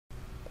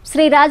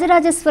శ్రీ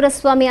రాజరాజేశ్వర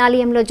స్వామి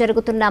ఆలయంలో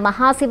జరుగుతున్న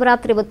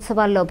మహాశివరాత్రి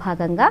ఉత్సవాల్లో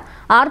భాగంగా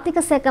ఆర్థిక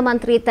శాఖ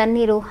మంత్రి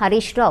తన్నీరు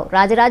హరీష్ రావు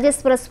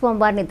రాజరాజేశ్వర స్వామి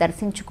వారిని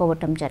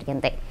దర్శించుకోవటం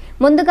జరిగింది.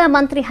 ముందుగా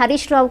మంత్రి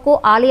హరీష్ రావుకు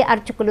ఆలయ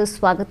అర్చకులు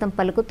స్వాగతం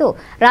పలుకుతూ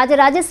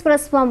రాజరాజేశ్వర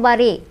స్వామి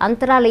వారి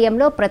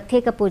అంతరాలయంలో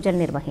ప్రత్యేక పూజలు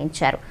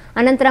నిర్వహించారు.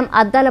 అనంతరం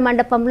అద్దాల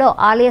మండపంలో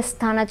ఆలయ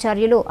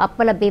స్థానాచార్యులు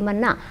అప్పల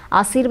భీమన్న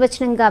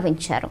ఆశీర్వచనం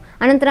గావించారు.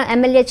 అనంతరం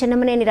ఎమ్మెల్యే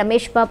చెన్నమనేని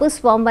రమేష్ బాబు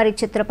స్వామివారి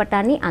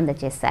చిత్రపటాన్ని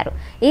అందజేశారు.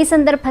 ఈ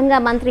సందర్భంగా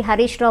మంత్రి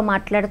హరీష్ రావు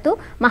మాట్లాడుతూ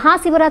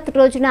మహాశివరాత్రి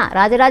రోజున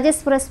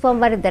రాజరాజేశ్వర స్వామి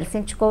వారిని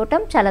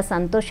దర్శించుకోవటం చాలా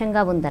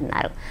సంతోషంగా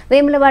ఉందన్నారు.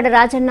 వేములవాడ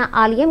రాజన్న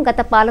ఆలయం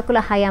గత పాలకుల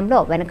హయాంలో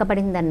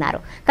వెనుకబడిందన్నారు.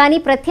 కానీ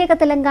ప్రత్యేక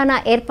తెలంగాణ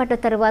ఏర్పడ్డ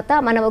తరువాత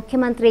మన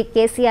ముఖ్యమంత్రి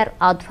కేసీఆర్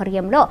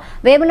ఆధ్వర్యంలో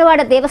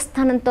వేములవాడ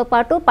దేవస్థానంతో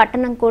పాటు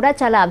పట్టణం కూడా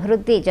చాలా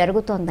అభివృద్ధి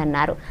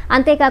జరుగుతోందన్నారు.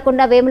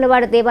 అంతేకాకుండా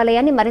వేములవాడ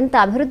దేవాలయాన్ని మరింత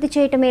అభివృద్ధి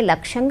చేయటమే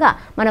లక్ష్యంగా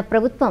మన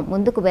ప్రభుత్వం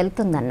ముందుకు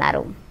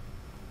వెళ్తుందన్నారు.